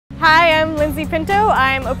Hi, I'm Lindsey Pinto.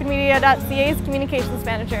 I'm OpenMedia's Communications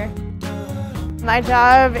Manager. My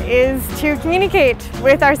job is to communicate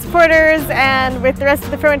with our supporters and with the rest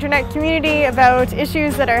of the pro-internet community about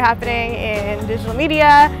issues that are happening in digital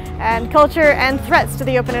media and culture and threats to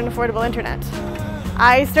the open and affordable internet.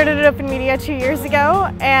 I started at OpenMedia 2 years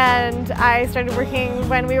ago, and I started working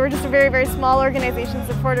when we were just a very small organization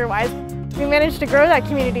supporter-wise. We managed to grow that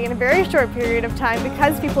community in a very short period of time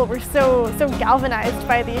because people were so galvanized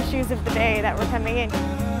by the issues of the day that were coming in.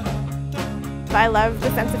 I love the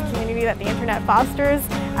sense of community that the internet fosters.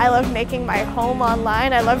 I love making my home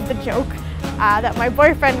online. I love the joke that my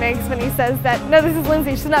boyfriend makes when he says that, no, this is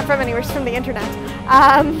Lindsey, she's not from anywhere, she's from the internet.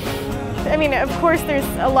 I mean, of course there's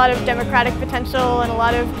a lot of democratic potential and a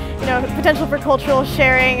lot of, potential for cultural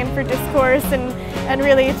sharing and for discourse and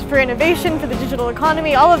really it's for innovation, for the digital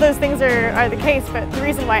economy. All of those things are the case, but the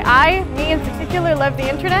reason why me in particular, love the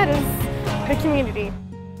internet is the community.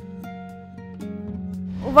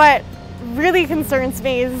 What really concerns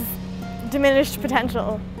me is diminished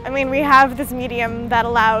potential. I mean, we have this medium that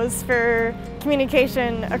allows for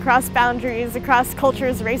communication across boundaries, across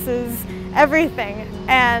cultures, races, everything,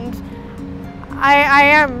 and I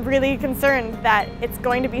am really concerned that it's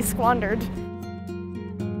going to be squandered.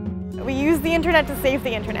 We use the internet to save the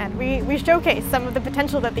internet. We showcase some of the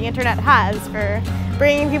potential that the internet has for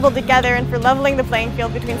bringing people together and for leveling the playing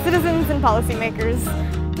field between citizens and policymakers.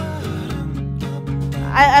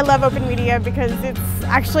 I love open media because it's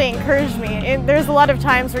actually encouraged me. There's a lot of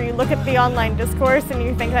times where you look at the online discourse and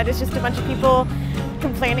you think that it's just a bunch of people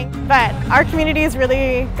complaining, but our community has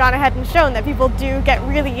really gone ahead and shown that people do get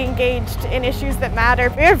really engaged in issues that matter.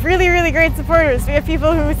 We have really great supporters. We have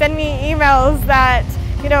people who send me emails that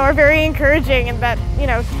are very encouraging and that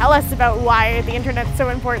tell us about why the internet's so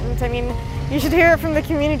important. I mean, you should hear it from the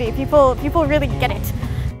community. People really get it.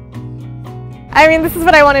 I mean, this is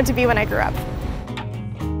what I wanted to be when I grew up.